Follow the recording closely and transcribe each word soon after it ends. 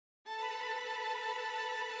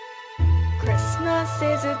Christmas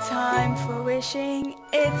is a time for wishing,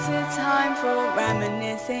 it's a time for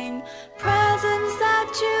reminiscing, presents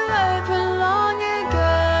that you opened long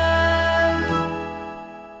ago.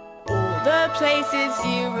 All the places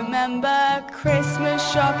you remember, Christmas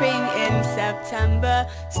shopping in September,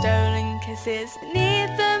 stolen kisses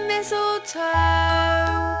neath the mistletoe.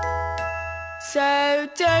 So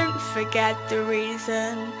don't forget the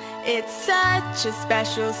reason, it's such a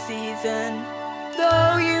special season.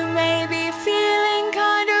 Though you may be feeling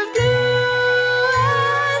kind of blue,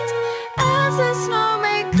 and as the snow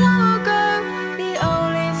may come or go, the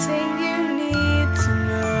only thing you need to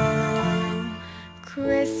know,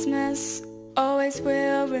 Christmas always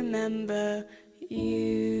will remember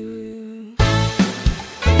you.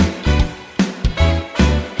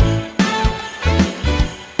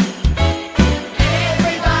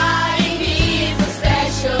 Everybody needs a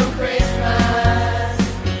special Christmas,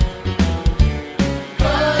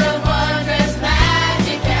 full of wondrous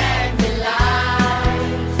magic and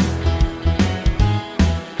delight.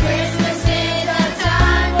 Christmas is a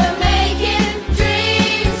time for making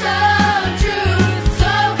dreams come true.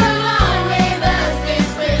 So come on with us this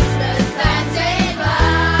Christmas and say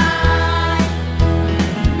bye.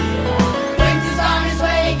 Winter's on its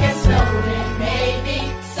way, get snowing maybe.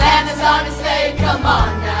 Santa's on his sleigh, come on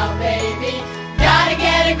now baby. Gotta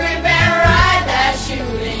get a grip and ride that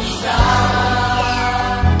shooting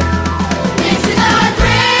star. This is our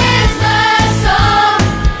Christmas song,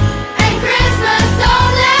 and Christmas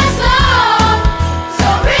don't last long. So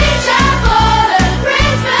reach out for the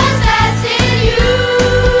Christmas that's in you.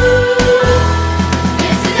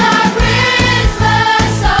 This is our Christmas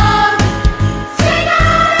song. Sing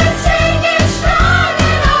out and sing it strong,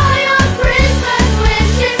 and all your Christmas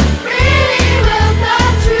wishes really will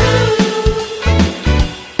come true.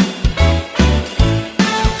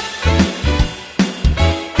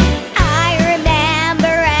 I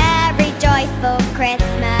remember every joyful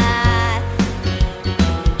Christmas,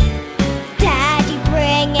 Daddy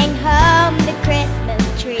bringing home the Christmas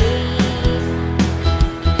tree,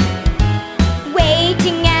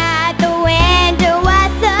 waiting at the window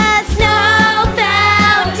as the snow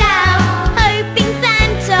fell down, hoping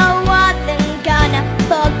Santa wasn't gonna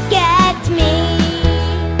forget me.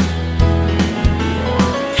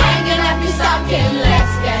 Hanging up your stocking,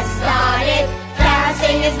 let's get started.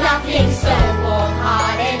 Carousing is nothing so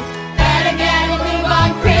warm-hearted.